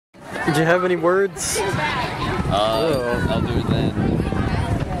Did you have any words?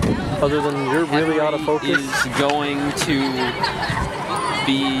 Other than you're really out of focus? Is going to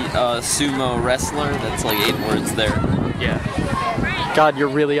be a sumo wrestler. That's like 8 words there. Yeah. God, you're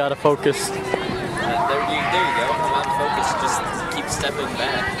really out of focus. There you go. I'm out of focus. Just keep stepping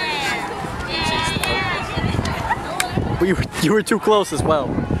back. Change the focus. Well, you were too close as well.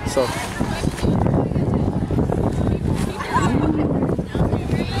 So.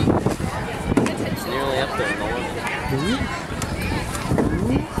 It's nearly up there, Nolan.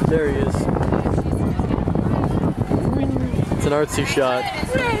 There he is. It's an artsy shot.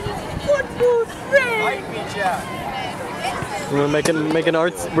 We're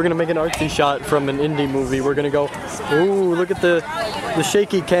gonna make an artsy shot from an indie movie. We're gonna go, ooh, look at the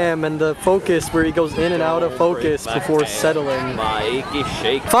shaky cam and the focus where he goes in and out of focus before settling.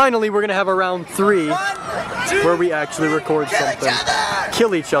 Finally, we're gonna have a round 3 where we actually record something.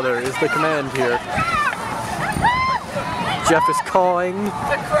 Kill each other is the command here. Jeff is cawing.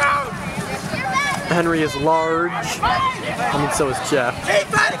 Henry is large. I mean, so is Jeff.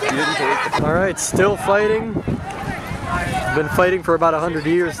 Alright, still fighting. Been fighting for about 100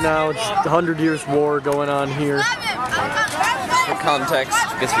 years now. Just 100 years war going on here. For context,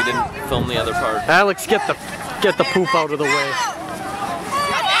 because we didn't film the other part. Alex, get the poop out of the way.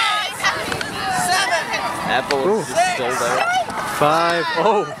 Apple is just still there. 5.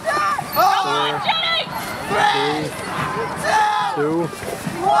 Oh. 4, 3, 2.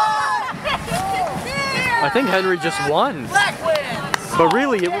 I think Henry just won. But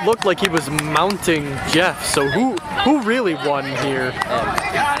really, it looked like he was mounting Jeff. So who really won here?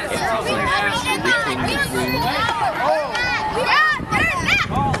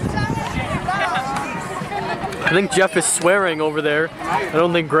 I think Jeff is swearing over there. I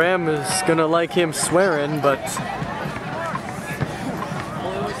don't think Graham is gonna like him swearing, but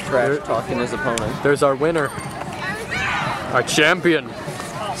Trash talking his opponent. There's our winner, our champion.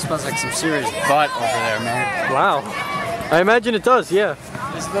 Smells like some serious butt over there, man. Wow. I imagine it does, yeah.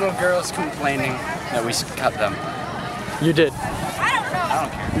 This little girl's complaining that we cut them. You did. I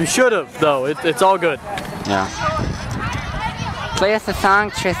don't care. You should have, though. It's all good. Yeah. Play us a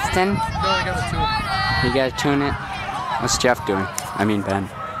song, Tristan. No, I gotta tune it. You gotta tune it. What's Jeff doing? I mean Ben.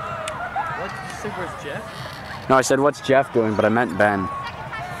 What? Did you say where's Jeff? No, I said what's Jeff doing, but I meant Ben.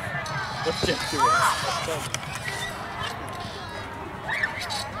 What's Jeff doing?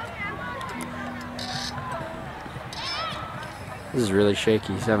 This is really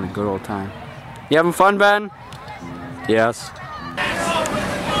shaky. He's having a good old time. You having fun, Ben? Yes.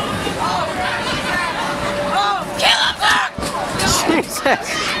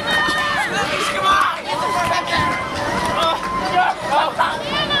 Jesus.